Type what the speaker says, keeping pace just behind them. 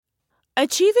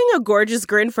Achieving a gorgeous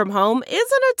grin from home isn't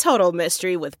a total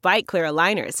mystery with Bite Clear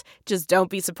aligners. Just don't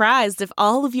be surprised if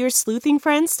all of your sleuthing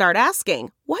friends start asking,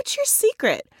 "What's your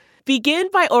secret?" Begin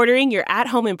by ordering your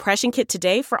at-home impression kit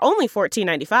today for only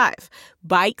 $14.95.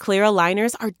 Bite Clear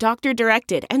aligners are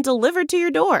doctor-directed and delivered to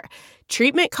your door.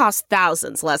 Treatment costs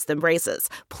thousands less than braces.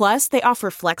 Plus, they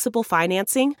offer flexible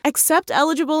financing, accept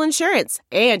eligible insurance,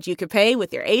 and you can pay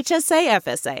with your HSA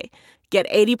FSA. Get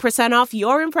 80% off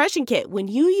your impression kit when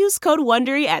you use code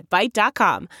WONDERY at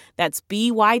Byte.com. That's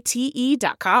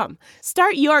BYTE.com.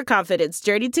 Start your confidence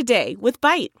journey today with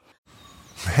Byte.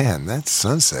 Man, that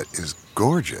sunset is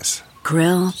gorgeous.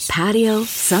 Grill, patio,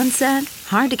 sunset.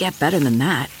 Hard to get better than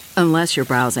that. Unless you're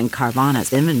browsing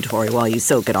Carvana's inventory while you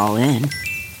soak it all in.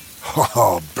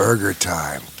 Oh, burger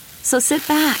time. So sit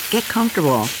back, get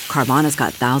comfortable. Carvana's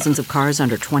got thousands of cars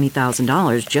under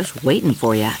 $20,000 just waiting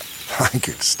for you. I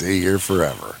could stay here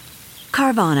forever.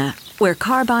 Carvana, where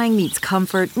car buying meets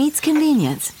comfort meets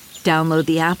convenience. Download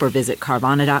the app or visit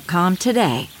Carvana.com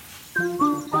today.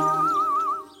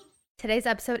 Today's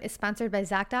episode is sponsored by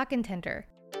ZocDoc and Tinder.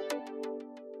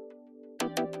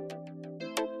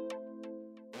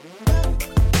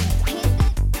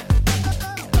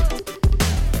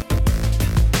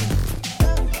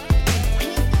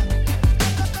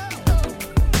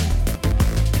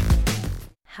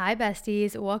 Hi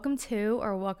besties, welcome to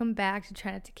or welcome back to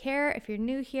Try Not to Care. If you're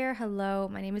new here, hello,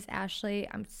 my name is Ashley.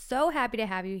 I'm so happy to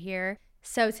have you here.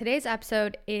 So today's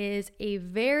episode is a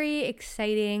very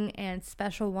exciting and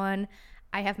special one.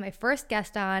 I have my first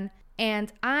guest on,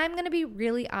 and I'm going to be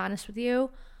really honest with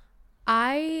you.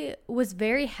 I was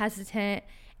very hesitant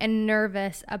and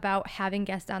nervous about having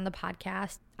guests on the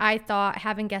podcast. I thought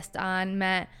having guests on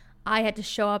meant I had to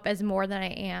show up as more than I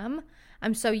am.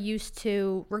 I'm so used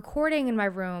to recording in my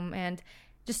room and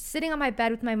just sitting on my bed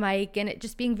with my mic and it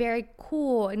just being very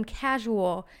cool and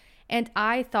casual. And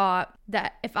I thought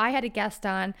that if I had a guest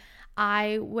on,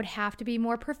 I would have to be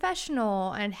more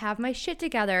professional and have my shit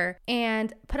together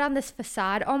and put on this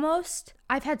facade almost.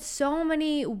 I've had so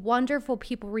many wonderful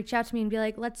people reach out to me and be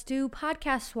like, let's do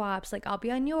podcast swaps. Like, I'll be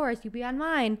on yours, you be on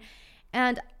mine.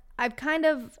 And I've kind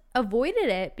of avoided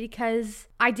it because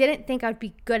I didn't think I'd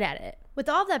be good at it. With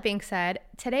all that being said,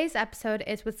 today's episode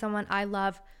is with someone I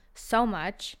love so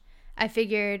much. I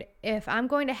figured if I'm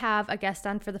going to have a guest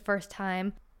on for the first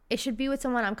time, it should be with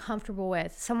someone I'm comfortable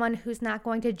with, someone who's not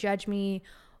going to judge me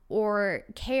or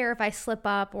care if I slip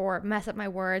up or mess up my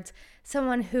words,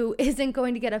 someone who isn't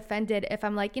going to get offended if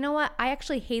I'm like, you know what, I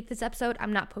actually hate this episode,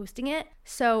 I'm not posting it.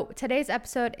 So today's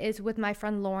episode is with my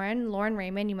friend Lauren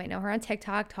Raymond. You might know her on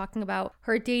TikTok, talking about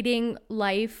her dating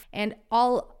life and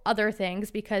all other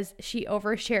things because she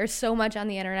overshares so much on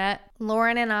the internet.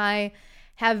 Lauren and I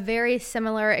have very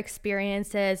similar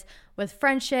experiences with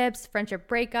friendships, friendship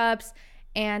breakups,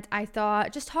 and I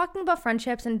thought just talking about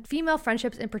friendships and female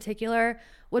friendships in particular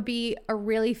would be a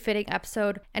really fitting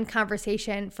episode and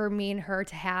conversation for me and her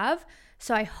to have.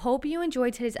 So I hope you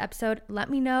enjoyed today's episode. Let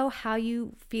me know how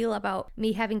you feel about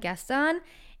me having guests on,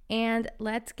 and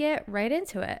let's get right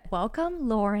into it. Welcome,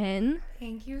 Lauren.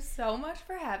 Thank you so much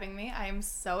for having me. I am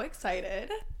so excited.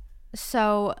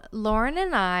 So Lauren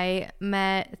and I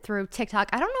met through TikTok.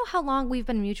 I don't know how long we've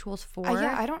been mutuals for.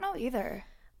 Yeah, I don't know either.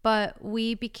 But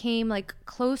we became like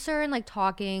closer and like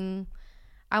talking,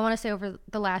 I want to say over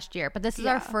the last year. But this is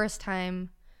our first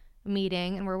time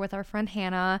meeting, and we're with our friend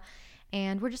Hannah,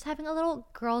 and we're just having a little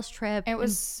girls trip. It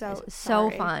was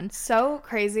so fun. So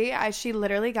crazy. She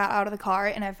literally got out of the car,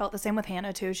 and I felt the same with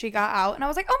Hannah too. She got out and I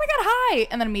was like, oh my God, hi.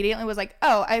 And then immediately was like,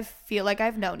 oh, I feel like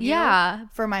I've known you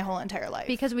for my whole entire life.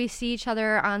 Because we see each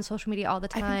other on social media all the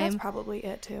time. I think that's probably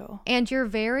it too. And you're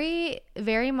very,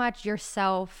 very much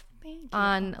yourself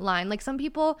online. Like some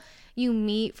people you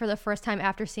meet for the first time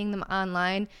after seeing them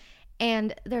online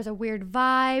and there's a weird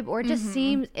vibe or it just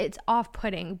seems it's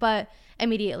off-putting, but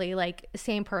immediately like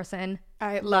same person.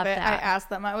 I love it. I asked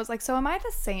them, I was like, so am I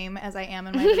the same as I am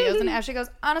in my videos? And Ashley goes,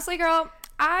 honestly girl,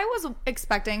 I was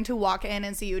expecting to walk in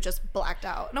and see you just blacked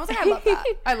out. And I was like, I love that.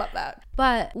 I love that.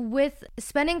 But with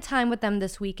spending time with them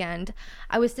this weekend,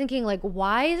 I was thinking like,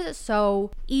 why is it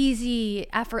so easy,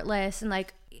 effortless, and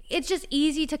like it's just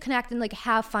easy to connect and like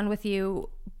have fun with you,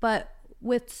 but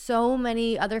with so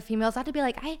many other females, I have to be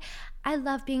like, I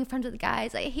love being friends with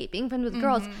guys, I hate being friends with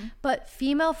girls, but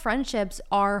female friendships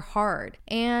are hard.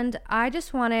 And I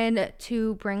just wanted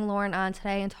to bring Lauren on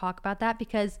today and talk about that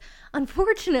because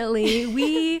unfortunately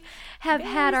we have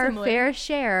had our fair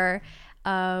share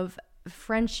of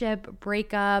friendship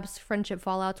breakups, friendship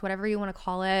fallouts, whatever you want to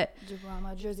call it.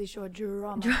 Drama, Jersey Shore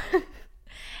drama.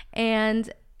 And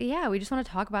yeah, we just want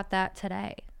to talk about that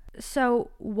today.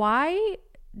 So why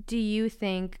do you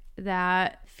think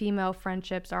that female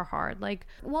friendships are hard? Like,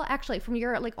 well, actually, from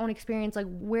your like own experience, like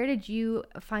where did you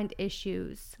find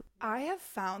issues? I have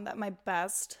found that my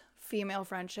best female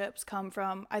friendships come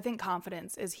from, I think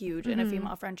confidence is huge in a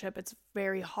female friendship. It's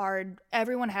very hard.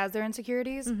 Everyone has their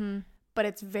insecurities, but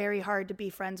it's very hard to be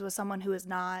friends with someone who is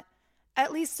not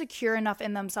at least secure enough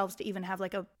in themselves to even have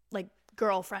like a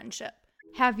girl friendship.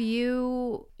 Have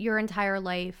you, your entire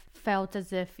life, felt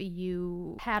as if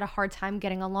you had a hard time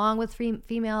getting along with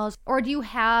females? Or do you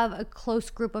have a close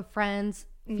group of friends?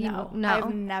 No,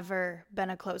 I've never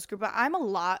been a close group. But I'm a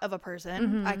lot of a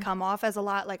person. I come off as a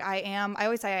lot. Like I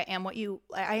always say I am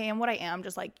what I am.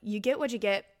 Just like you get what you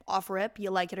get off rip.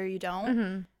 You like it or you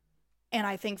don't. And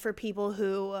I think for people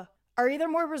who are either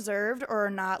more reserved or are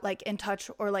not like in touch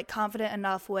or like confident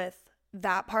enough with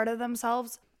that part of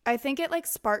themselves, I think it like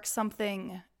sparks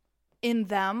something in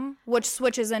them, which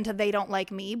switches into they don't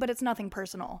like me, but it's nothing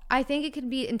personal. I think it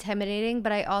can be intimidating,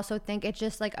 but I also think it's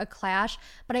just like a clash.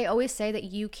 But I always say that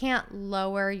you can't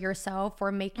lower yourself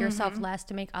or make yourself less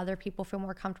to make other people feel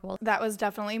more comfortable. That was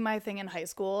definitely my thing in high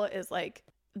school, is like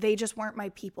they just weren't my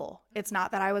people. It's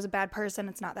not that I was a bad person.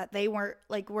 It's not that they weren't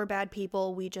like we're bad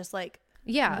people. We just like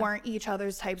weren't each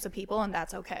other's types of people, and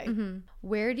that's okay.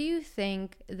 Where do you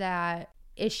think that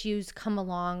issues come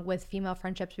along with female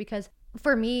friendships? Because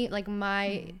for me, like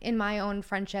in my own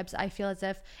friendships, I feel as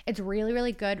if it's really,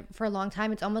 really good for a long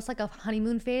time. It's almost like a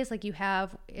honeymoon phase like you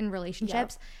have in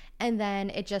relationships, and then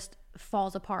it just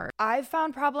falls apart. I've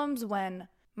found problems when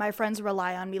my friends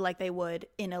rely on me like they would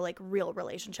in a like real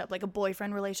relationship, like a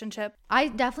boyfriend relationship. I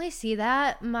definitely see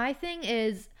that. My thing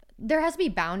is there has to be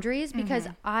boundaries, because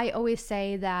I always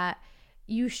say that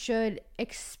you should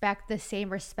expect the same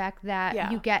respect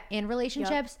that you get in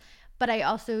relationships. But I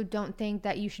also don't think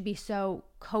that you should be so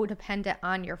codependent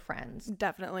on your friends.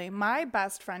 Definitely. My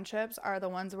best friendships are the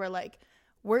ones where like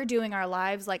we're doing our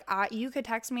lives. Like you could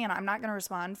text me and I'm not going to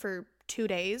respond for 2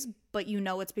 days, but you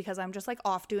know it's because I'm just like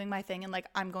off doing my thing, and like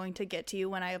I'm going to get to you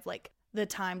when I have like the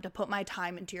time to put my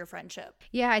time into your friendship.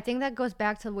 Yeah, I think that goes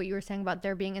back to what you were saying about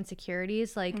there being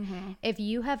insecurities. Like if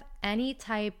you have any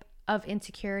type of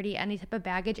insecurity, any type of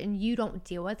baggage, and you don't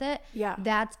deal with it,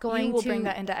 that's going you will bring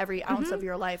that into every ounce of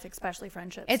your life, especially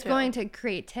friendships. It's going to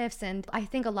create tiffs. And I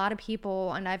think a lot of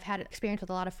people, and I've had experience with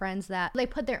a lot of friends, that they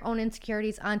put their own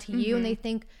insecurities onto you, and they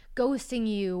think ghosting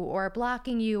you or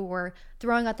blocking you or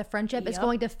throwing out the friendship is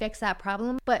going to fix that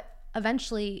problem. But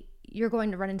eventually you're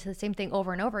going to run into the same thing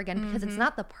over and over again, because it's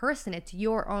not the person, it's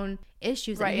your own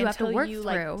issues that you have to work through.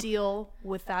 Like deal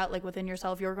with that like within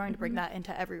yourself, you're going to bring that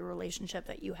into every relationship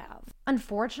that you have.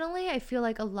 Unfortunately, I feel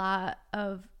like a lot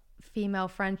of female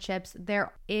friendships,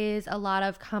 there is a lot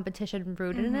of competition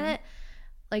rooted in it.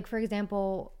 Like, for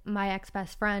example, my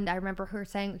ex-best friend, I remember her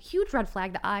saying, huge red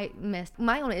flag that I missed.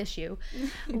 My own issue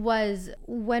was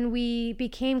when we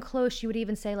became close, she would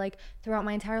even say, like, throughout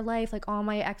my entire life, like, all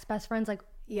my ex-best friends, like,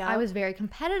 I was very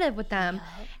competitive with them.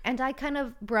 And I kind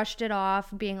of brushed it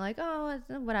off, being like, oh,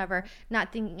 whatever,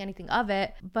 not thinking anything of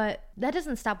it. But that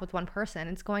doesn't stop with one person.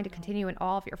 It's going to continue in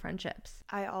all of your friendships.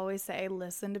 I always say,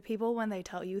 listen to people when they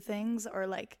tell you things, or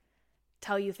like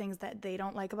tell you things that they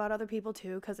don't like about other people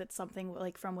too, because it's something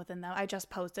like from within them. I just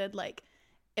posted, like,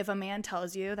 if a man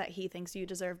tells you that he thinks you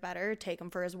deserve better, take him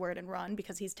for his word and run,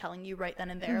 because he's telling you right then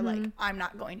and there, like, I'm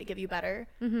not going to give you better.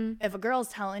 If a girl's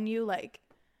telling you, like,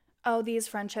 oh, these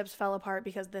friendships fell apart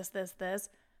because this,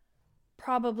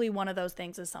 probably one of those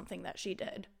things is something that she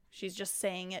did. She's just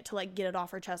saying it to like get it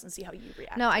off her chest and see how you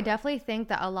react. No, I definitely think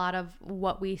that a lot of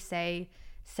what we say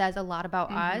says a lot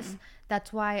about us.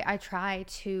 That's why I try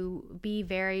to be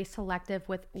very selective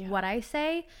with what I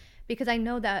say, because I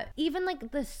know that even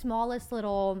like the smallest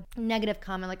little negative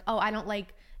comment, like, oh, I don't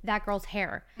like that girl's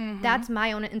hair, that's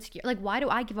my own insecure. Like, why do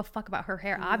I give a fuck about her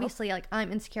hair? Obviously, like,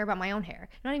 I'm insecure about my own hair.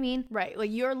 You know what I mean? Right.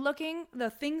 Like, you're looking, the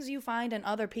things you find in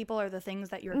other people are the things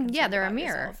that you're concerned they're about a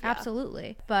mirror. yourself.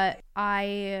 Absolutely. But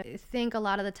I think a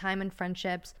lot of the time in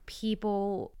friendships,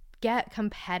 people get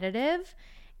competitive,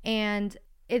 and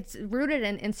it's rooted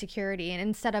in insecurity. And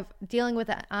instead of dealing with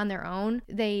it on their own,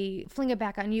 they fling it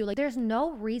back on you. Like, there's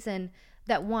no reason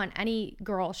that any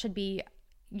girl should be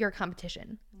your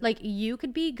competition. Like, you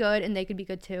could be good and they could be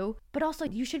good too, but also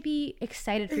you should be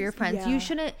excited for your friends. You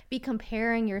shouldn't be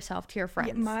comparing yourself to your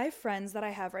friends. My friends that I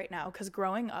have right now, because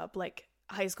growing up, like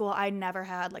high school, I never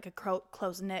had like a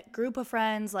close-knit group of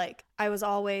friends. Like, I was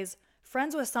always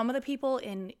friends with some of the people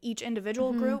in each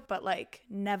individual group, but like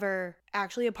never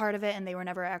actually a part of it, and they were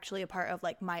never actually a part of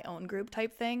like my own group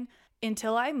type thing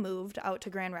until I moved out to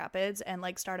Grand Rapids and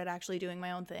like started actually doing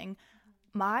my own thing.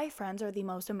 My friends are the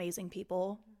most amazing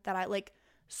people that I like,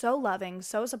 so loving,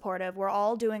 so supportive. We're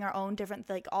all doing our own different,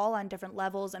 like all on different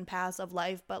levels and paths of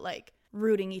life, but like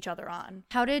rooting each other on.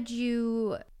 How did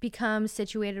you become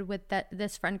situated with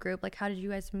this friend group? Like, how did you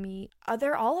guys meet?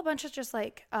 They're all a bunch of just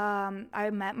like, I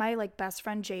met my like best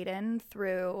friend Jaden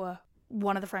through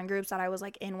one of the friend groups that I was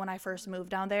like in when I first moved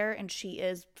down there, and she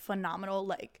is phenomenal.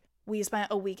 Like, we spent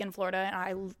a week in Florida and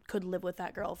I could live with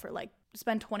that girl for like,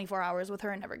 spend 24 hours with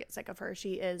her and never get sick of her.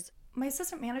 She is my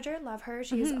assistant manager. Love her.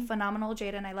 She's phenomenal.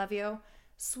 Jaden, I love you.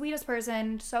 Sweetest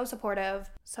person, so supportive.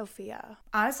 Sophia.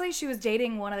 Honestly, she was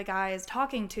dating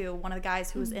talking to one of the guys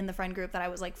who was in the friend group that I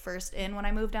was like first in when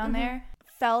I moved down there.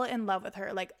 Fell in love with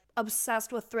her, like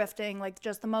obsessed with thrifting, like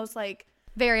just the most like...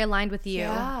 Very aligned with you.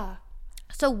 Yeah.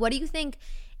 So what do you think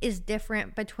is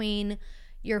different between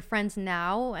your friends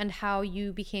now and how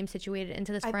you became situated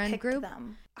into this friend group?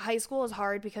 Them. High school is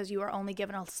hard because you are only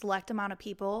given a select amount of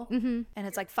people. And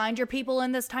it's like, find your people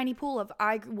in this tiny pool of...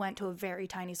 I went to a very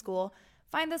tiny school.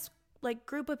 Find this like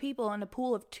group of people in a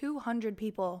pool of 200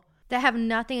 people that have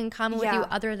nothing in common with you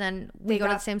other than we go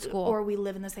to the same school or we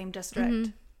live in the same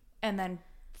district, and then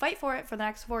fight for it for the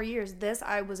next 4 years. This,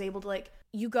 I was able to like,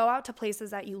 you go out to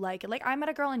places that you like. Like, I met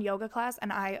a girl in yoga class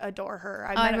and I adore her.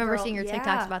 I remember seeing your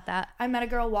TikToks about that. I met a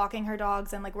girl walking her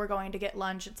dogs and like we're going to get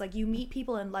lunch. It's like you meet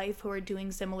people in life who are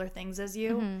doing similar things as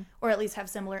you, or at least have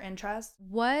similar interests.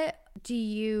 What do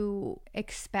you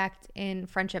expect in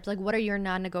friendships? Like, what are your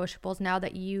non-negotiables now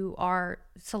that you are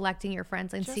selecting your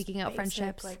friends and Just seeking out basic,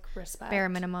 friendships? like respect. Bare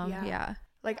minimum. Yeah.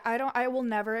 Like, I will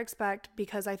never expect,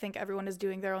 because I think everyone is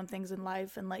doing their own things in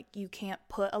life and like you can't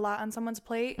put a lot on someone's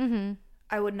plate.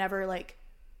 I would never like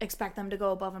expect them to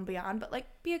go above and beyond, but like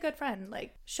be a good friend.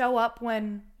 Like, show up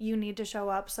when you need to show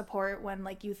up, support when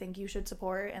like you think you should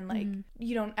support, and like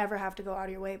you don't ever have to go out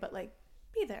of your way, but like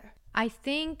be there. I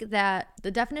think that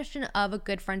the definition of a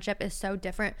good friendship is so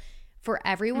different for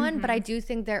everyone, but I do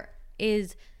think there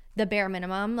is the bare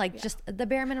minimum, like just the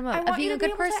bare minimum of being a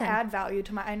good person. To add value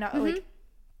to my, I know like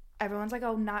everyone's like,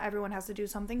 oh, not everyone has to do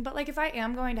something, but like if I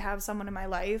am going to have someone in my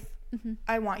life,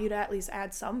 I want you to at least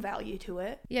add some value to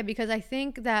it. Yeah, because I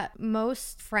think that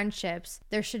most friendships,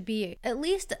 there should be at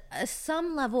least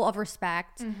some level of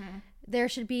respect. There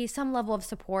should be some level of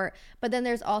support, but then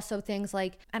there's also things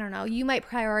like, I don't know, you might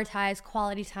prioritize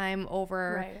quality time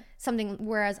over something,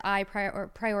 whereas I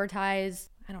prioritize,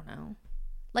 I don't know,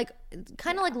 like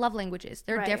kind of like love languages.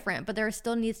 They're different, but there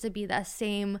still needs to be that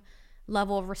same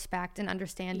level of respect and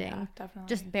understanding. Yeah, definitely.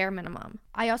 Just bare minimum.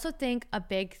 I also think a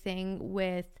big thing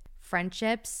with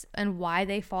friendships and why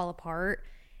they fall apart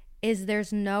is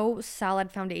there's no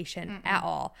solid foundation at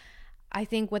all. I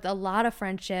think with a lot of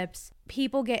friendships,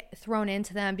 people get thrown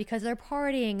into them because they're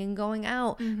partying and going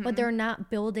out, but they're not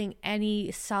building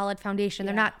any solid foundation.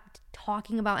 They're not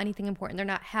talking about anything important. They're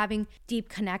not having deep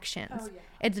connections.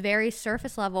 It's very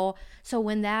surface level. So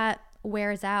when that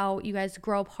wears out, you guys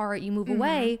grow apart, you move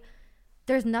away,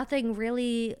 there's nothing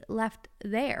really left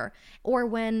there. Or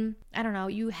when, I don't know,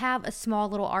 you have a small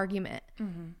little argument,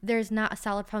 there's not a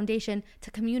solid foundation to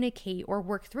communicate or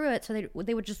work through it, so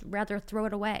they would just rather throw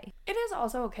it away. It is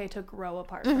also okay to grow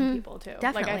apart from people too.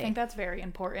 Definitely. Like, I think that's very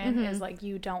important, is like,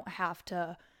 you don't have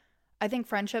to, I think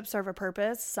friendships serve a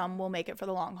purpose. Some will make it for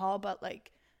the long haul, but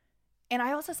like, and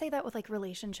I also say that with like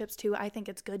relationships too. I think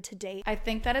it's good to date. I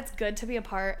think that it's good to be a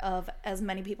part of as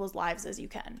many people's lives as you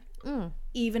can.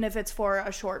 Even if it's for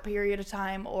a short period of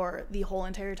time or the whole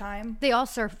entire time. They all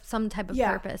serve some type of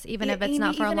purpose, even if it's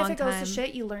not for a long time. Even if it goes to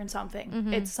shit, you learn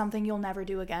something. It's something you'll never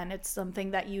do again. It's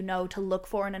something that you know to look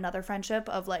for in another friendship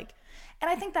of like, and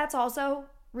I think that's also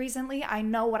recently, I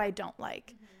know what I don't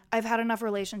like. I've had enough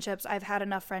relationships. I've had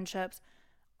enough friendships.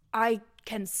 I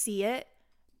can see it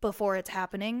before it's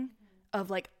happening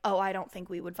of like, oh, I don't think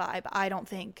we would vibe. I don't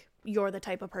think you're the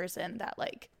type of person that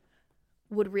like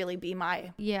would really be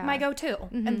my go-to.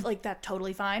 And like, that's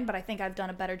totally fine, but I think I've done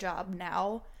a better job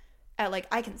now at like,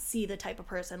 I can see the type of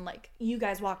person, like you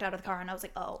guys walked out of the car and I was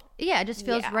like, oh yeah, it just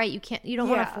feels right. You don't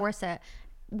want to force it.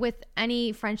 With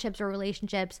any friendships or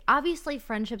relationships, obviously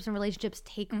friendships and relationships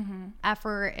take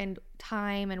effort and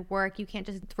time and work. You can't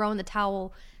just throw in the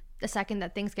towel the second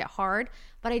that things get hard.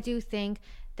 But I do think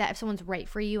that if someone's right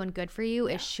for you and good for you,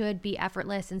 it should be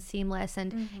effortless and seamless,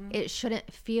 and it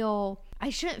shouldn't feel, I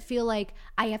shouldn't feel like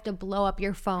I have to blow up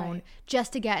your phone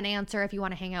just to get an answer if you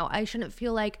want to hang out. I shouldn't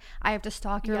feel like I have to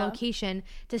stalk your location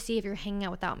to see if you're hanging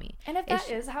out without me. And if that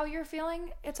is how you're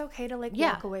feeling, it's okay to like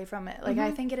walk away from it. Like,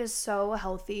 I think it is so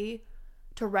healthy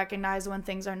to recognize when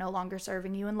things are no longer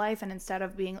serving you in life, and instead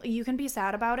of being, you can be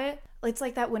sad about it. It's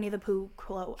like that Winnie the Pooh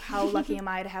quote, how lucky am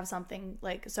I to have something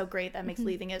like so great that makes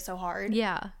leaving it so hard.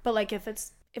 Yeah. But like, if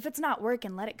it's not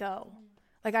working, let it go.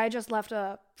 Like, I just left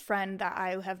a friend that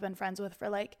I have been friends with for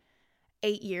like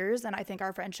 8 years, and I think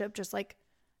our friendship just like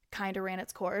kind of ran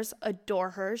its course.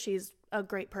 Adore her. She's a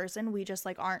great person. We just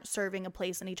like aren't serving a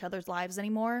place in each other's lives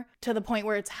anymore to the point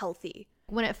where it's healthy.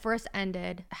 When it first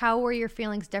ended, how were your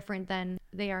feelings different than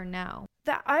they are now?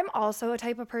 That I'm also a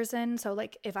type of person. So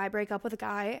like if I break up with a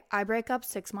guy, I break up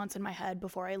 6 months in my head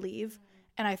before I leave.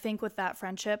 And I think with that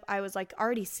friendship, I was like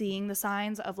already seeing the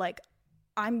signs of like,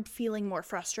 I'm feeling more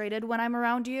frustrated when I'm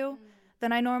around you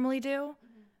than I normally do.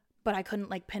 But I couldn't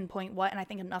like pinpoint what. And I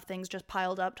think enough things just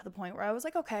piled up to the point where I was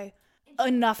like, okay,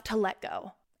 enough to let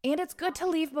go. And it's good to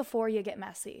leave before you get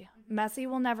messy. Messy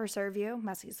will never serve you.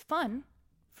 Messy's fun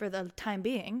for the time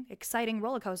being, exciting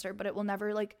roller coaster, but it will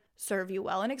never like serve you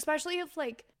well. And especially if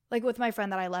like with my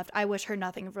friend that I left, I wish her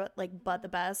nothing but the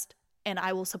best. And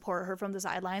I will support her from the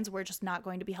sidelines. We're just not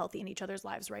going to be healthy in each other's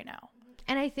lives right now.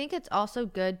 And I think it's also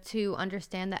good to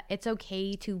understand that it's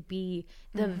okay to be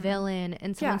the villain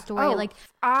in someone's story. Oh, like,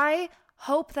 I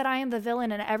hope that I am the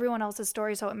villain in everyone else's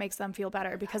story so it makes them feel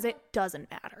better, because it doesn't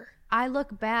matter. I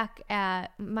look back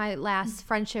at my last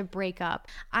friendship breakup.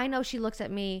 I know she looks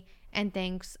at me and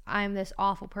thinks I'm this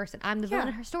awful person. I'm the villain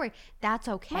in her story. That's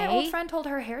okay. My old friend told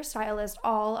her hairstylist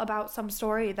all about some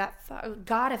story that,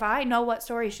 God, if I know what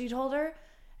story she told her.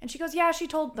 And she goes, yeah, she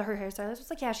told her hairstylist. Was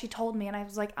like, yeah, she told me. And I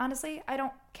was like, honestly, I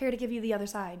don't care to give you the other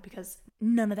side because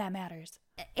none of that matters.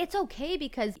 It's okay,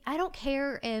 because I don't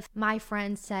care if my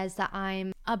friend says that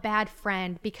I'm a bad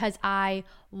friend because I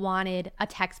wanted a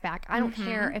text back. I don't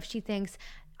care if she thinks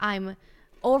I'm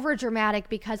over dramatic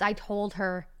because I told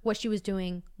her what she was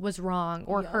doing was wrong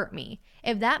or hurt me.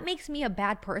 If that makes me a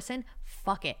bad person,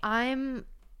 fuck it. I'm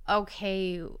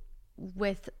okay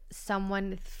with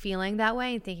someone feeling that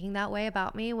way and thinking that way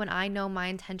about me when I know my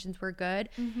intentions were good.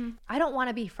 I don't want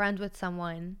to be friends with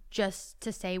someone just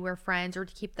to say we're friends or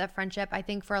to keep that friendship. I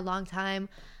think for a long time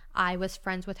I was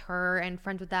friends with her and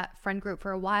friends with that friend group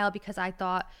for a while because I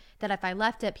thought that if I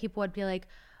left it, people would be like,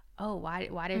 oh,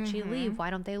 why did she leave? Why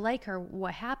don't they like her?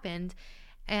 What happened?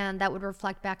 And that would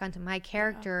reflect back onto my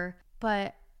character.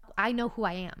 But I know who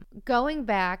I am. Going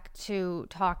back to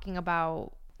talking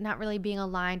about not really being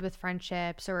aligned with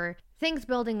friendships or things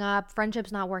building up,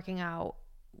 friendships not working out,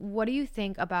 what do you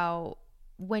think about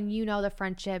when you know the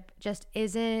friendship just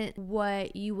isn't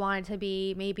what you want it to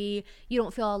be? Maybe you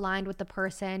don't feel aligned with the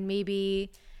person.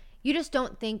 Maybe you just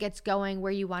don't think it's going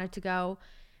where you want it to go,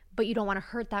 but you don't want to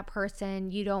hurt that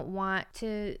person. You don't want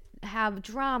to have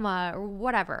drama or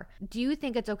whatever. Do you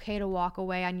think it's okay to walk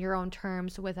away on your own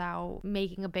terms without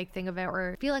making a big thing of it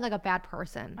or feeling like a bad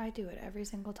person? I do it every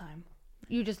single time.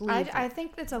 You just leave. I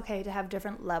think it's okay to have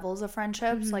different levels of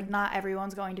friendships. Like, not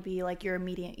everyone's going to be like your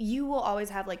immediate. You will always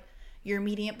have like your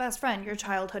immediate best friend, your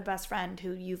childhood best friend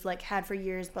who you've like had for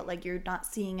years, but like you're not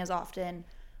seeing as often.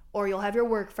 Or you'll have your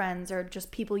work friends or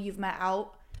just people you've met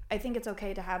out. I think it's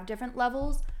okay to have different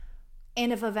levels.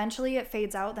 And if eventually it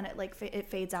fades out, then it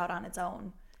fades out on its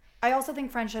own. I also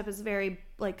think friendship is very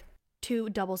like too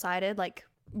double-sided. Like,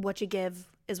 what you give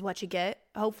is what you get,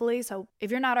 hopefully. So if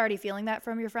you're not already feeling that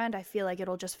from your friend, I feel like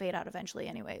it'll just fade out eventually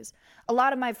anyways. A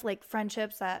lot of my like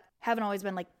friendships that haven't always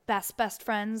been like best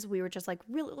friends, we were just like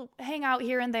really hang out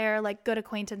here and there, like good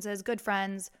acquaintances, good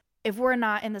friends. If we're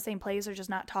not in the same place or just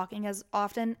not talking as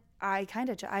often, I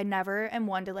never am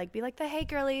one to like be like, hey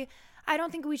girly, I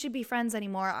don't think we should be friends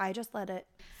anymore. I just let it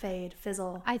fade,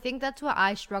 fizzle. I think that's what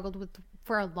I struggled with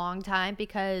for a long time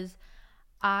because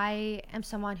I am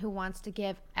someone who wants to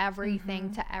give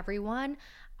everything to everyone.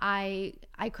 I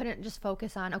couldn't just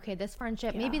focus on, okay, this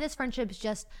friendship, maybe this friendship's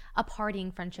just a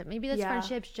partying friendship. Maybe this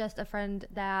friendship's just a friend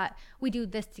that we do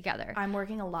this together. I'm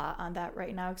working a lot on that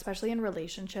right now, especially in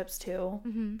relationships too,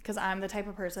 because I'm the type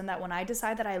of person that when I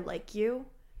decide that I like you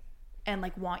and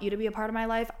like want you to be a part of my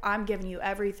life, I'm giving you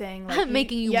everything. Like, I'm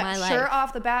making you my life. Sure,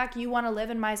 off the back, you want to live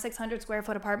in my 600 square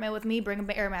foot apartment with me, bring an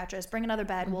air mattress, bring another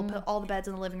bed. We'll put all the beds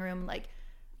in the living room. Like,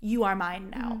 you are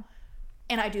mine now.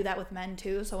 And I do that with men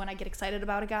too. So when I get excited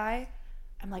about a guy,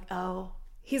 I'm like, oh,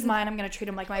 he's mine. I'm going to treat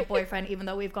him like my boyfriend, even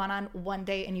though we've gone on one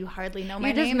date and you hardly know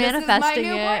my name. You're just manifesting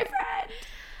this is my new it.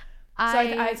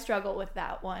 boyfriend. So I struggle with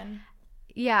that one.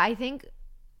 Yeah, I think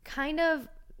kind of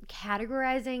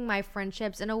categorizing my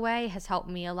friendships in a way has helped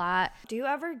me a lot. Do you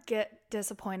ever get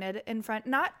disappointed in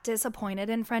not disappointed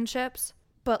in friendships,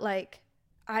 but like,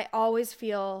 I always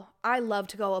feel I love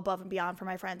to go above and beyond for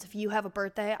my friends. If you have a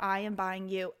birthday, I am buying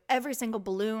you every single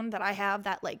balloon that I have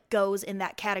that like goes in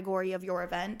that category of your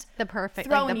event. The perfect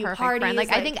parties, friend.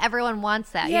 Like, I think everyone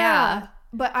wants that. Yeah.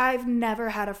 But I've never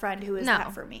had a friend who is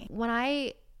that for me. When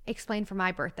I explained for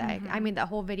my birthday, I mean, the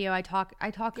whole video I talk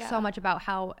so much about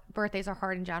how birthdays are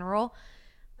hard in general.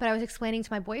 But I was explaining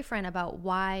to my boyfriend about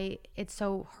why it's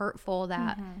so hurtful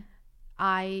that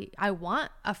I want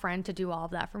a friend to do all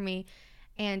of that for me.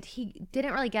 And he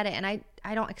didn't really get it. And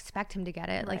I don't expect him to get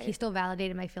it. Like, he still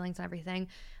validated my feelings and everything.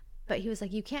 But he was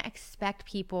like, you can't expect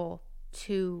people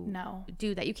to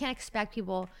do that. You can't expect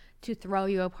people to throw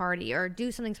you a party or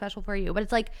do something special for you. But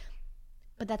it's like,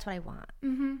 but that's what I want.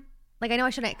 Like, I know I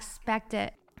shouldn't expect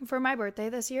it. For my birthday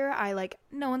this year,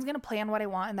 no one's going to plan what I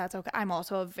want, and that's okay. I'm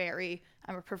also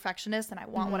I'm a perfectionist, and I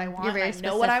want what I want. You're very and I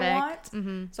know what I want.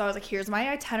 specific. So I was like, here's my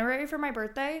itinerary for my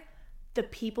birthday. The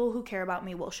people who care about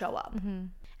me will show up.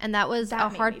 And that was That a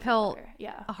made hard me feel pill. better.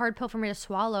 Yeah. A hard pill for me to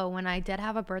swallow when I did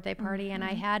have a birthday party, and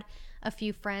I had a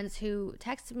few friends who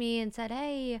texted me and said,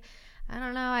 hey, I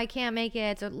don't know, I can't make it.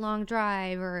 It's a long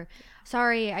drive, or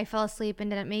sorry, I fell asleep and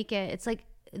didn't make it. It's like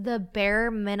the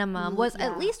bare minimum was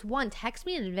at least one, text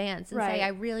me in advance and say, I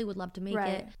really would love to make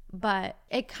it. But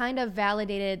it kind of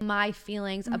validated my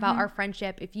feelings about our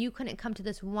friendship. If you couldn't come to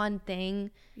this one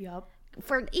thing.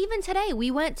 For even today,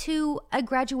 we went to a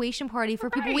graduation party for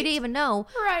people we didn't even know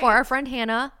for our friend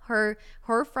Hannah, her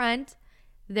friend,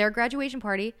 their graduation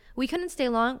party. We couldn't stay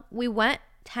long. We went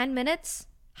 10 minutes.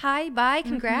 Hi, bye,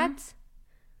 congrats.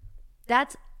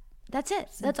 That's it.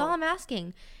 Simple. That's all I'm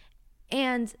asking.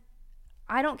 And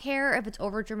I don't care if it's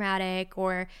over dramatic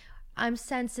or I'm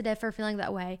sensitive for feeling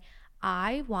that way.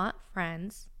 I want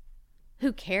friends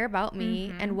who care about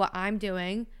me and what I'm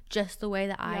doing just the way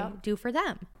that I do for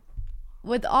them.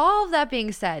 With all of that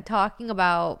being said, talking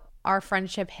about our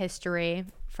friendship history,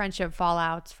 friendship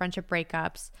fallouts, friendship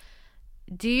breakups,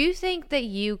 do you think that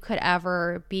you could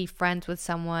ever be friends with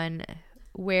someone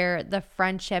where the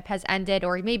friendship has ended,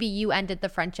 or maybe you ended the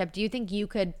friendship? Do you think you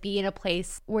could be in a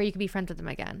place where you could be friends with them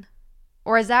again?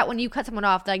 Or is that when you cut someone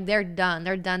off, like they're done,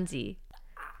 they're donesy?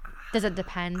 Does it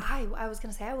depend? I was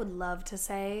going to say, I would love to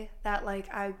say that,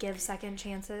 like, I give second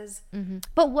chances.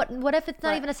 But what if it's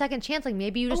not even a second chance? Like,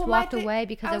 maybe you just walked away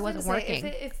because it wasn't working.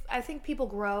 If I think people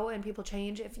grow and people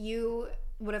change. If you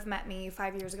would have met me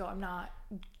 5 years ago, I'm not,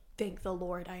 thank the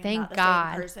Lord, I am not the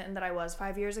same person that I was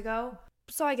 5 years ago.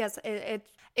 So I guess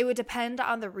it would depend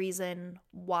on the reason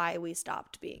why we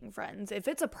stopped being friends. If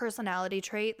it's a personality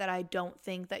trait that I don't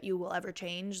think that you will ever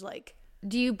change, like...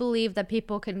 Do you believe that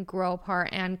people can grow apart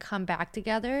and come back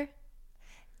together?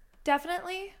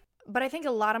 Definitely. But I think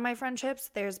a lot of my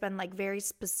friendships, there's been like very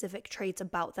specific traits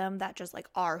about them that just like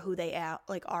are who they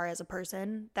are as a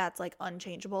person. That's like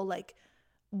unchangeable. Like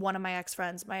one of my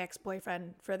ex-friends, my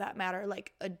ex-boyfriend for that matter,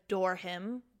 like adore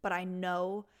him. But I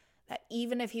know that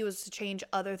even if he was to change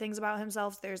other things about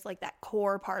himself, there's like that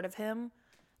core part of him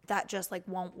that just like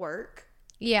won't work.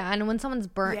 Yeah, and when someone's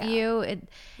burnt you,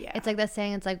 it's like that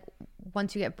saying, it's like,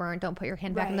 once you get burnt, don't put your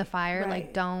hand back in the fire.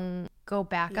 Like, don't go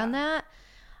back on that.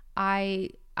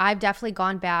 I've definitely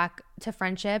gone back to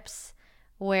friendships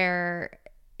where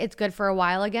it's good for a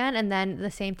while again, and then the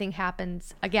same thing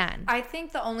happens again. I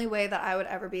think the only way that I would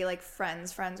ever be like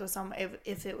friends with someone,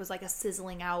 if it was like a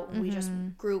sizzling out and we just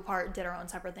grew apart, did our own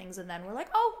separate things, and then we're like,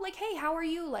 oh, like, hey, how are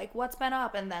you? Like, what's been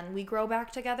up? And then we grow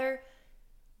back together.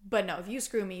 But no, if you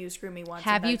screw me, you screw me once.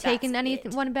 Have you taken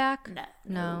anyone back?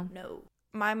 No.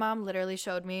 My mom literally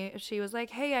showed me, she was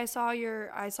like, hey, I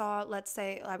saw, let's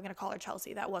say, I'm going to call her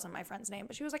Chelsea. That wasn't my friend's name.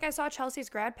 But she was like, I saw Chelsea's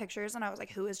grad pictures. And I was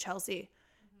like, who is Chelsea?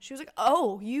 She was like,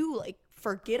 oh, you like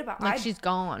forget about like she's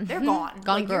gone. They're gone.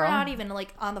 Gone like, girl. You're not even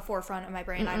like on the forefront of my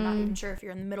brain. I'm not even sure if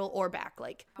you're in the middle or back.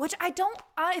 Like, which I don't,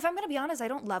 if I'm going to be honest, I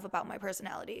don't love about my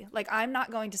personality. Like, I'm not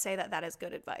going to say that is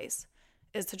good advice,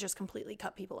 is to just completely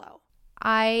cut people out.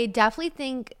 I definitely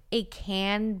think it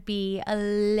can be a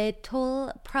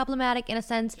little problematic in a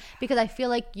sense because I feel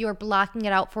like you're blocking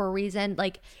it out for a reason,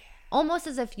 like almost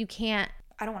as if you can't.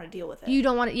 I don't want to deal with it. You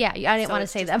don't want to, I didn't want to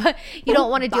say that, but you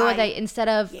don't want to deal with it. Instead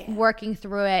of working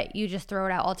through it, you just throw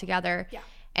it out altogether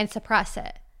and suppress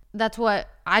it. That's what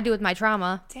I do with my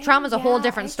trauma. Trauma's a whole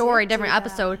different story, different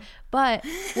episode. But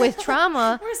with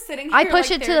trauma, I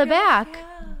push it to the back. Yeah.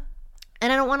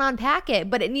 And I don't want to unpack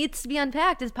it, but it needs to be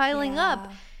unpacked. It's piling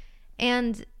up.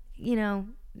 And,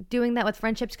 doing that with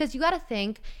friendships, because you got to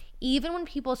think, even when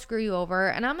people screw you over,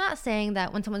 and I'm not saying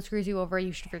that when someone screws you over,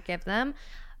 you should forgive them,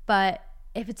 but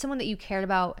if it's someone that you cared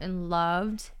about and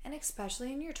loved. And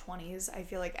especially in your 20s, I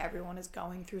feel like everyone is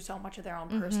going through so much of their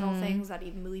own personal things that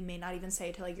even we may not even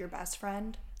say to like your best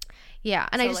friend. Yeah,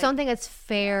 and so I just don't think it's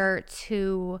fair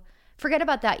to forget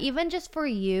about that. Even just for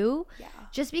you,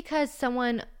 just because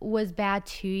someone was bad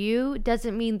to you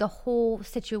doesn't mean the whole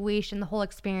situation, the whole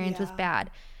experience was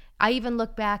bad. I even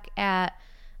look back at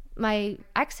my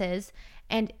exes,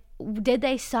 and did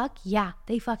they suck? Yeah,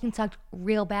 they fucking sucked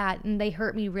real bad, and they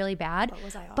hurt me really bad. But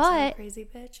was I also a crazy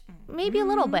bitch? Maybe a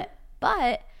little bit.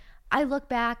 But I look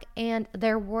back and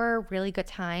there were really good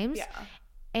times. Yeah.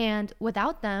 And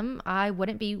without them, I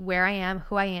wouldn't be where I am,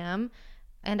 who I am,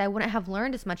 and I wouldn't have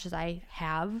learned as much as I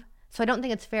have. So I don't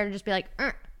think it's fair to just be like,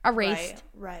 erased.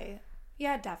 Right.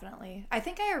 Yeah, definitely. I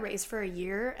think I erase for a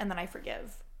year and then I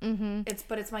forgive.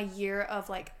 But it's my year of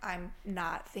like, I'm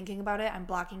not thinking about it. I'm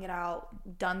blocking it out,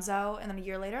 donezo. And then a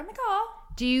year later, I'm like, oh.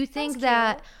 Do you think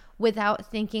that without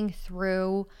thinking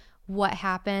through what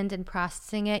happened and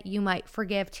processing it, you might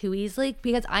forgive too easily?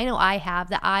 Because I know I have,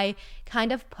 that I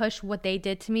kind of push what they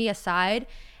did to me aside,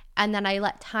 and then I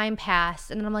let time pass,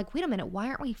 and then I'm like, wait a minute, why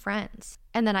aren't we friends?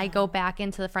 And then I go back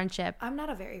into the friendship. I'm not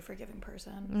a very forgiving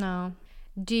person. No.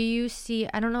 Do you see,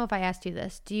 I don't know if I asked you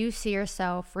this, do you see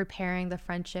yourself repairing the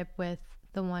friendship with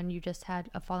the one you just had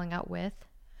a falling out with?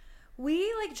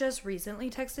 We like just recently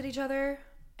texted each other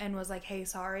and was like, hey,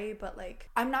 sorry, but like,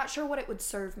 I'm not sure what it would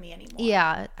serve me anymore.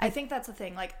 Yeah. I think that's the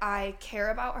thing. Like, I care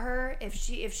about her. If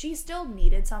she still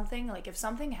needed something, like if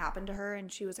something happened to her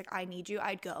and she was like, I need you,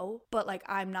 I'd go. But like,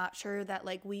 I'm not sure that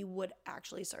like we would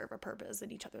actually serve a purpose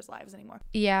in each other's lives anymore.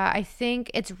 Yeah, I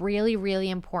think it's really, really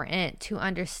important to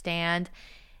understand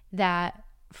that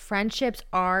friendships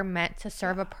are meant to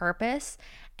serve a purpose.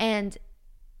 And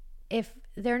if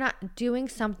they're not doing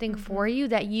something for you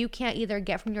that you can't either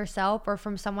get from yourself or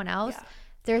from someone else,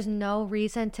 there's no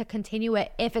reason to continue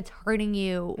it if it's hurting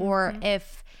you or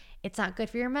if it's not good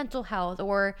for your mental health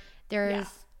or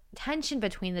there's tension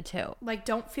between the two. Like,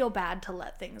 don't feel bad to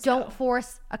let things Don't go.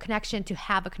 force a connection to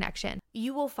have a connection.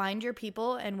 You will find your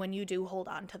people, and when you do, hold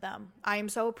on to them. I am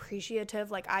so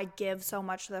appreciative. Like, I give so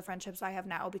much to the friendships I have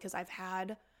now because I've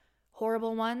had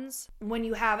horrible ones. When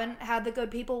you haven't had the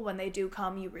good people, when they do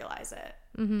come, you realize it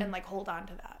and like hold on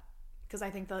to that, because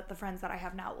I think that the friends that I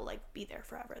have now will like be there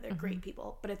forever. They're great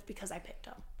people, but it's because I picked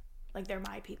them. Like, they're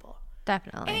my people.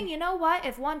 Definitely. And you know what?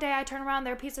 If one day I turn around,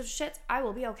 they're a piece of shit, I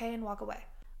will be okay and walk away.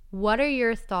 What are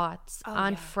your thoughts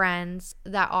on friends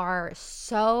that are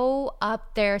so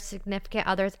up their significant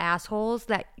other's assholes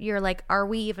that you're like, are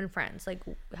we even friends? Like,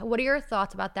 what are your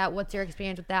thoughts about that? What's your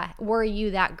experience with that? Were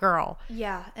you that girl?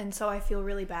 Yeah, and so I feel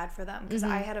really bad for them because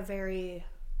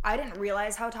I didn't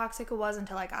realize how toxic it was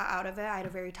until I got out of it. I had a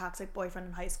very toxic boyfriend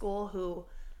in high school who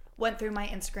went through my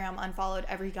Instagram, unfollowed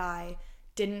every guy,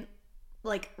 didn't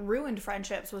like ruined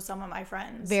friendships with some of my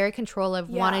friends. Very controlling,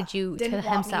 wanted you didn't to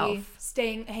want himself.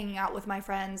 Me hanging out with my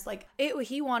friends. Like,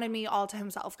 he wanted me all to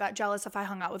himself. Got jealous if I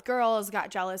hung out with girls. Got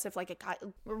jealous if like it got,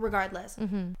 regardless.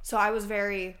 So I was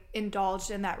very indulged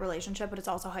in that relationship, but it's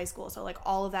also high school. So like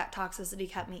all of that toxicity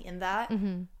kept me in that.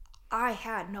 I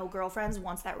had no girlfriends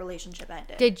once that relationship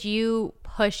ended. Did you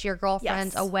push your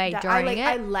girlfriends away during it?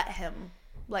 I let him.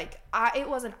 Like, I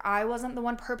wasn't the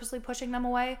one purposely pushing them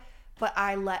away. But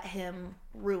I let him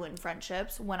ruin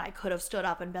friendships when I could have stood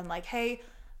up and been like, hey,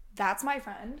 that's my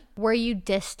friend. Were you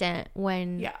distant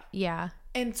when... Yeah.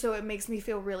 And so it makes me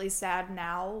feel really sad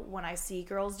now when I see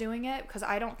girls doing it, because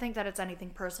I don't think that it's anything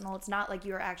personal. It's not like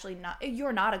you're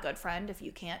not a good friend if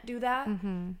you can't do that.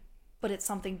 But it's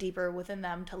something deeper within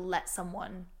them to let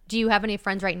someone... Do you have any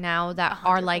friends right now that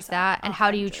are like that? And how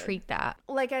do you treat that?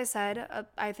 Like I said,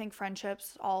 I think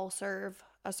friendships all serve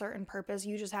a certain purpose.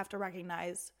 You just have to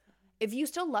recognize... If you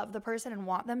still love the person and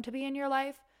want them to be in your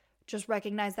life, just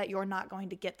recognize that you're not going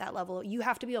to get that level. You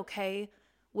have to be okay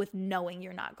with knowing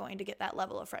you're not going to get that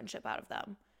level of friendship out of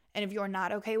them. And if you're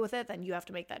not okay with it, then you have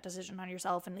to make that decision on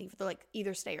yourself and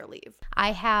either stay or leave.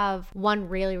 I have one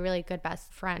really, really good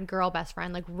girl best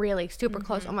friend, like really super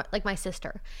close, like my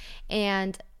sister.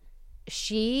 And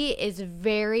she is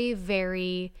very,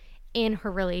 very in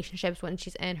her relationships when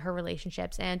she's in her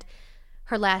relationships. And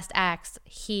her last ex,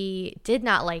 he did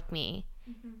not like me.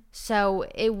 So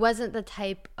it wasn't the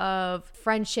type of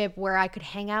friendship where I could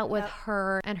hang out with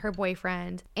her and her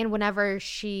boyfriend. And whenever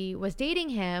she was dating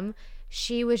him,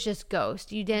 she was just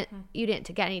ghost. You didn't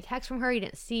get any text from her. You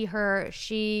didn't see her.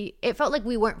 It felt like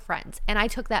we weren't friends. And I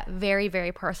took that very,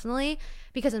 very personally,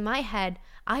 because in my head,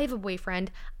 I have a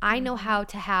boyfriend. I know how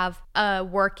to have a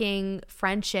working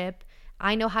friendship.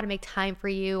 I know how to make time for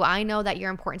you. I know that you're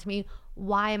important to me.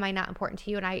 Why am I not important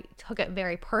to you? And I took it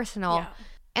very personal. Yeah.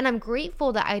 And I'm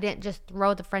grateful that I didn't just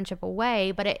throw the friendship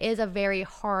away, but it is a very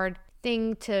hard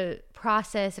thing to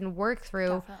process and work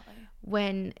through. Definitely.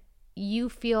 When you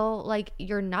feel like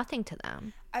you're nothing to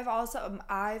them.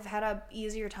 I've had a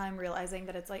easier time realizing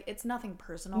that it's nothing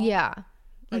personal. Yeah.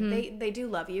 Like they do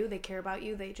love you, they care about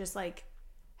you, they just like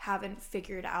haven't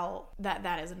figured out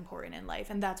that is important in life.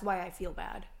 And that's why I feel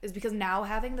bad, is because now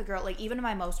having the girl, like even in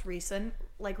my most recent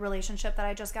like relationship that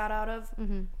I just got out of,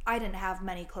 I didn't have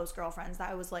many close girlfriends that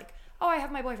I was like, oh, I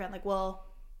have my boyfriend. Like, well,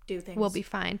 do things. We'll be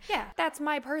fine. Yeah, that's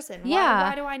my person. Yeah.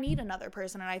 Why do I need another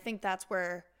person? And I think that's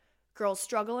where girls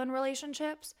struggle in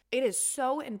relationships. It is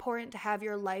so important to have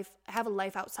a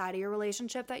life outside of your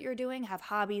relationship that you're doing, have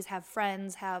hobbies, have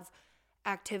friends, have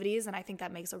activities, and I think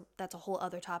that's a whole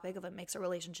other topic of it makes a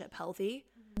relationship healthy.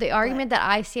 The argument that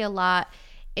I see a lot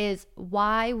is,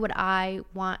 why would I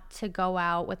want to go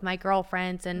out with my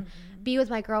girlfriends and be with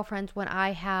my girlfriends when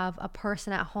I have a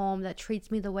person at home that treats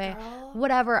me the way,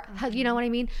 whatever, you know what I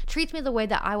mean? Treats me the way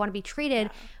that I want to be treated.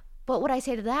 Yeah. But what I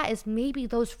say to that is, maybe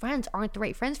those friends aren't the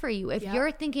right friends for you. If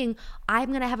you're thinking, I'm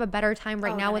going to have a better time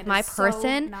right now with my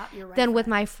person than with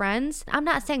my friends, I'm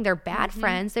not saying they're bad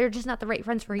friends. They're just not the right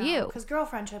friends for you. Because girl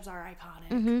friendships are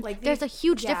iconic. Like there's a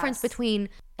huge difference between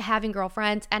having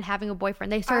girlfriends and having a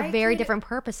boyfriend. They serve very different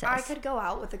purposes. I could go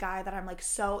out with a guy that I'm like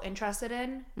so interested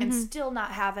in and still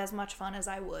not have as much fun as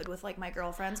I would with like my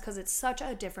girlfriends, because it's such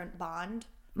a different bond.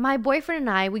 My boyfriend and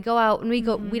I, we go out and we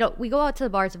go out to the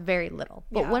bars very little.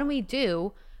 But when we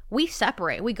do, we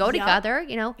separate. We go together,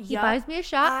 you know. He buys me a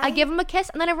shot, I give him a kiss,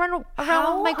 and then I run around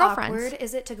with my girlfriends. How awkward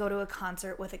is it to go to a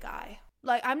concert with a guy?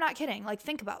 Like, I'm not kidding. Like,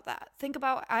 think about that.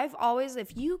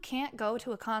 If you can't go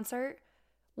to a concert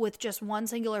with just one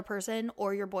singular person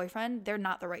or your boyfriend, they're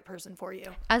not the right person for you.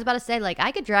 I was about to say, like,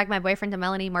 I could drag my boyfriend to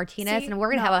Melanie Martinez and we're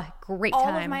going to have a great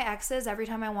time. All of my exes, every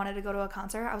time I wanted to go to a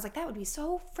concert, I was like, that would be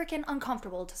so freaking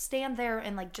uncomfortable to stand there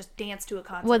and, like, just dance to a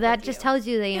concert. Well, that just tells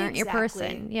you they aren't your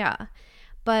person. Yeah.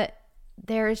 But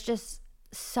there's just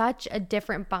such a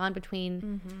different bond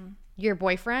between your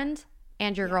boyfriend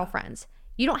and your girlfriends.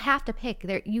 You don't have to pick.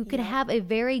 You can have a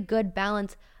very good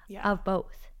balance of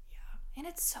both. Yeah. And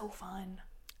it's so fun.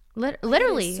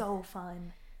 Literally. It's so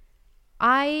fun.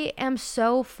 I am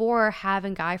so for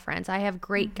having guy friends. I have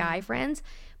great guy friends,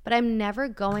 but I'm never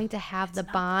going to have the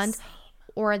bond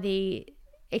or the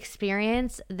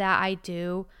experience that I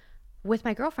do with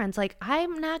my girlfriends. Like,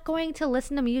 I'm not going to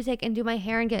listen to music and do my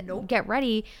hair and get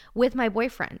ready with my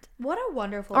boyfriend. What a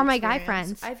wonderful or my experience. Guy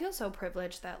friends. I feel so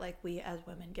privileged that, like, we as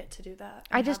women get to do that.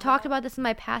 I just talked about this in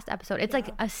my past episode. It's like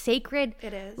a sacred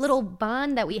little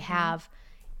bond that we have.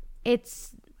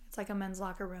 It's like a men's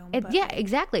locker room.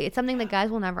 Exactly. It's something that guys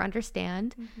will never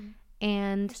understand.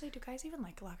 And actually, do guys even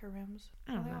like locker rooms?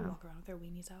 I don't know. They all walk around with their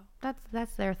weenies out.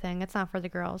 That's their thing. It's not for the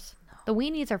girls. No. The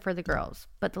weenies are for the girls,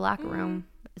 but the locker room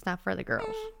is not for the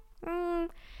girls.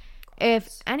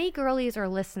 If any girlies are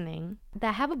listening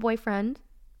that have a boyfriend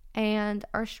and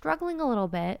are struggling a little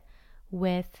bit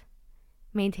with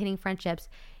maintaining friendships,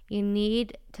 you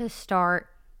need to start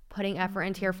putting effort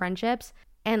into your friendships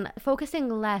and focusing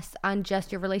less on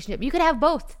just your relationship. You could have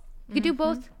both. You could do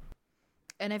both.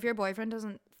 And if your boyfriend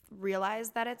doesn't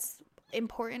realize that it's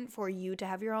important for you to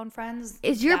have your own friends.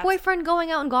 Is your boyfriend going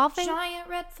out and golfing? Giant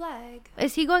red flag.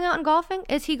 Is he going out and golfing?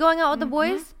 Is he going out with the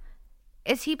boys?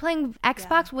 Is he playing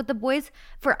Xbox with the boys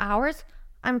for hours?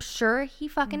 I'm sure he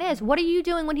fucking is. What are you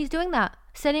doing when he's doing that?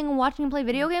 Sitting and watching him play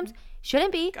video games?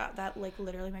 Shouldn't be. God, that like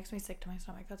literally makes me sick to my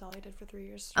stomach. That's all I did for 3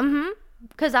 years.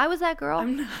 Because I was that girl.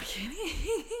 I'm not kidding.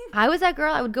 I was that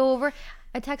girl. I would go over,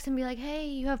 I'd text him and be like, hey,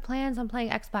 you have plans? I'm playing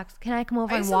Xbox. Can I come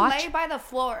over and watch? I used to lay by the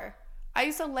floor. I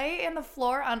used to lay in the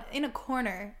floor in a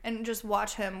corner and just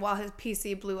watch him while his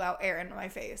PC blew out air into my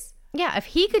face. Yeah, if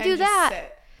he could do that,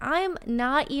 I'm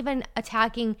not even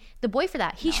attacking the boy for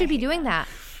that. He should be doing that.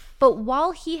 But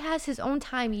while he has his own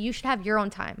time, you should have your own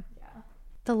time. Yeah.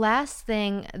 The last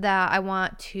thing that I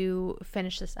want to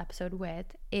finish this episode with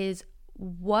is,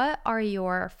 what are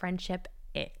your friendship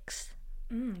icks?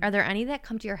 Are there any that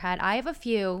come to your head? I have a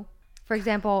few. For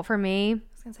example, for me, I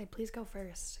was going to say, please go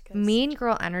first. Mean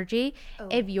girl energy.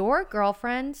 If your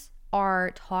girlfriends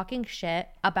are talking shit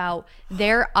about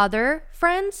their other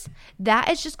friends, that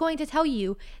is just going to tell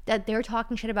you that they're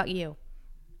talking shit about you.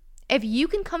 If you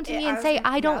can come to me and say,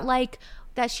 I don't like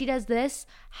that she does this,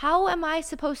 how am I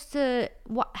supposed to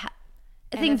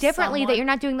think differently that you're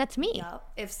not doing that to me? Yep.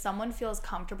 If someone feels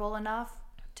comfortable enough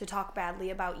to talk badly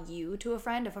about you to a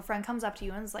friend, if a friend comes up to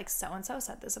you and is like, so-and-so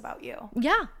said this about you.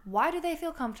 Yeah. Why do they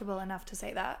feel comfortable enough to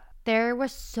say that? There were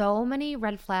so many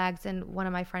red flags in one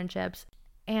of my friendships.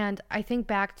 And I think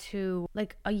back to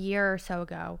like a year or so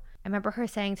ago, I remember her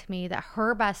saying to me that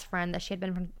her best friend that she had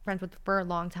been friends with for a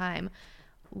long time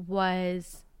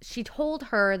she told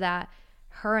her that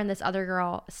her and this other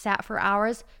girl sat for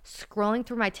hours scrolling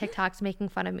through my TikToks making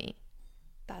fun of me.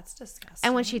 That's disgusting.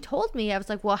 And when she told me, I was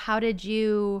like, well, how did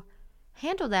you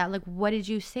handle that? Like, what did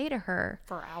you say to her?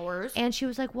 For hours? And she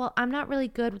was like, well, I'm not really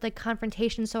good with like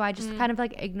confrontation, so I just kind of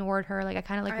like ignored her. Like, I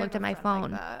kind of like looked at my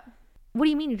phone. Like what do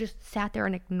you mean you just sat there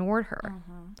and ignored her?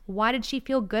 Why did she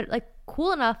feel good, like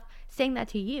cool enough saying that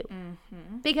to you?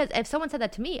 Because if someone said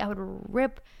that to me, I would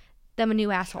rip them a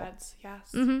new asshole. Shreds.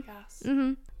 Yes. Mhm.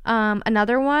 Yes.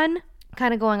 Another one,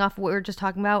 kind of going off what we were just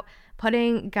talking about,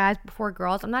 putting guys before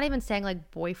girls. I'm not even saying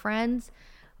like boyfriends,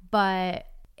 but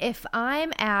if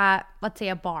I'm at, let's say,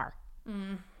 a bar.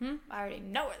 I already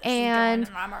know where this is going, and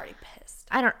I'm already pissed.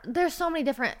 There's so many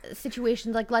different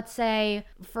situations. Like, let's say,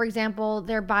 for example,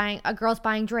 a girl's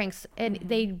buying drinks and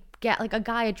they get like a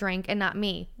guy a drink and not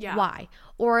me. Yeah. Why?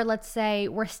 Or let's say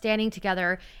we're standing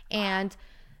together and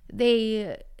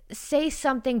they say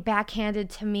something backhanded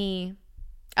to me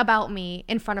about me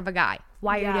in front of a guy.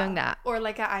 Why are you doing that? Or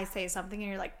like I say something and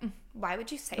you're like, why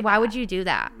would you say that? Why would you do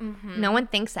that? No one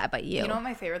thinks that but you. You know what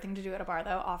my favorite thing to do at a bar,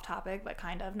 though? Off topic, but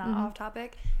kind of not off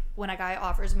topic. When a guy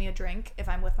offers me a drink, if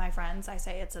I'm with my friends, I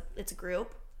say it's a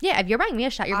group. Yeah, if you're buying me a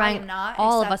shot, you're buying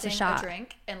all of us a shot. A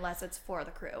drink unless it's for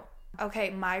the crew. Okay,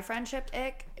 my friendship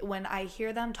ick, when I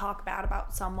hear them talk bad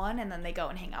about someone and then they go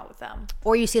and hang out with them.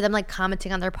 Or you see them like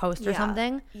commenting on their post or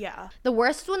something. Yeah. The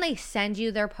worst is when they send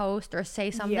you their post or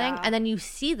say something and then you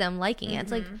see them liking it.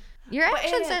 It's like, your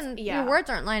actions and your words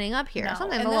aren't lining up here. No.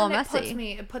 Something's and a little then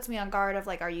messy. It puts me on guard of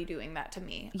like, are you doing that to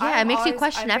me? Yeah, it makes you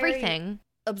question everything.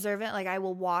 Observant, like I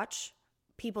will watch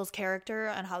people's character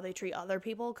and how they treat other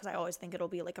people because I always think it'll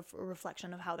be like a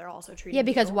reflection of how they're also treating Yeah,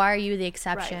 because you. why are you the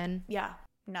exception? Right. Yeah.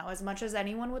 No, as much as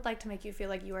anyone would like to make you feel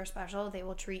like you are special, they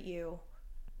will treat you.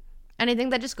 And I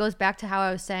think that just goes back to how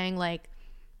I was saying, like,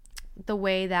 the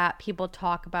way that people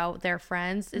talk about their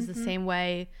friends is the same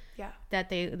way that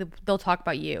they'll talk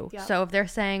about you. Yeah. So if they're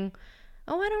saying,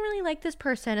 oh, I don't really like this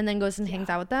person, and then goes and hangs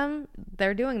out with them,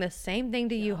 they're doing the same thing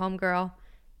to you, homegirl.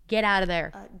 Get out of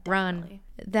there. Run.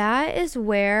 That is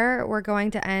where we're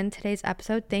going to end today's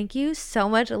episode. Thank you so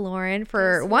much, Lauren,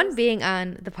 for being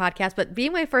on the podcast, but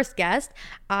being my first guest.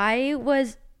 I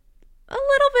was a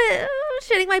little bit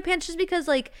shitting my pants just because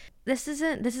like this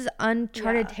is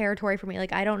uncharted territory for me.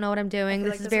 Like I don't know what I'm doing.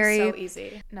 This is very so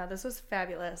easy. No, this was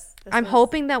fabulous. I'm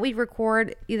hoping that we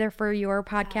record either for your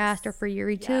podcast or for your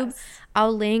YouTube. Yes.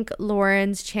 I'll link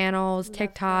Lauren's channels,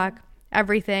 TikTok,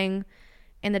 everything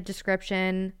in the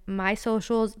description, my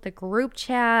socials, the group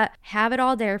chat, have it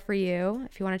all there for you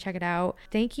if you want to check it out.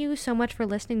 Thank you so much for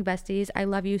listening, besties. I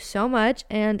love you so much,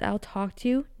 and I'll talk to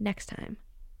you next time.